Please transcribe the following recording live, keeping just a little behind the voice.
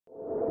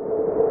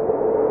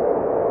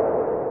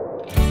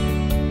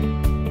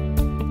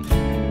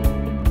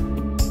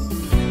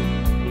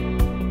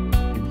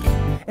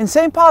In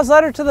St. Paul's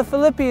letter to the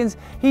Philippians,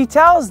 he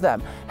tells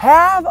them,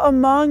 have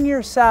among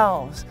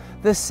yourselves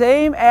the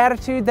same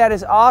attitude that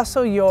is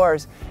also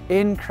yours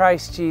in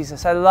Christ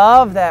Jesus. I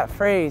love that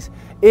phrase,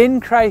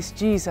 in Christ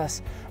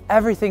Jesus.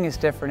 Everything is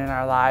different in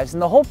our lives.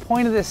 And the whole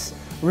point of this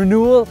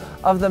renewal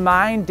of the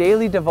mind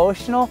daily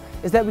devotional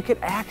is that we could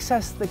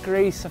access the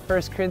grace of 1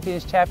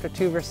 Corinthians chapter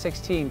 2, verse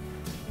 16.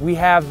 We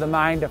have the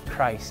mind of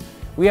Christ.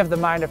 We have the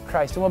mind of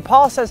Christ. And when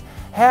Paul says,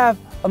 have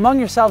among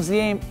yourselves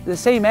the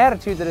same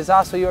attitude that is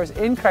also yours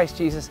in Christ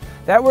Jesus,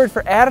 that word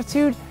for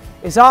attitude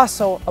is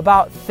also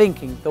about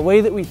thinking, the way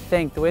that we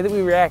think, the way that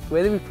we react, the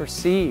way that we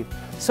perceive.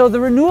 So the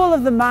renewal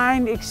of the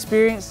mind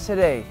experience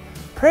today,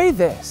 pray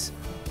this: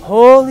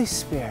 Holy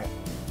Spirit,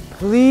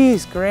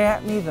 please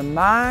grant me the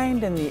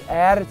mind and the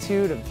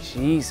attitude of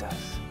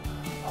Jesus.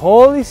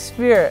 Holy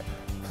Spirit,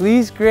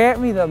 please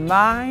grant me the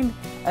mind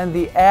and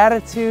the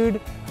attitude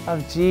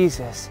of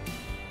Jesus.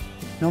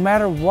 No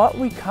matter what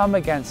we come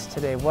against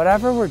today,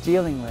 whatever we're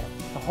dealing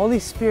with, the Holy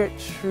Spirit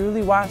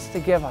truly wants to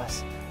give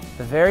us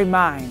the very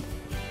mind,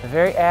 the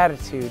very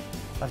attitude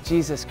of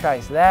Jesus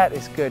Christ. That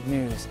is good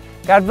news.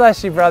 God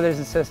bless you, brothers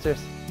and sisters.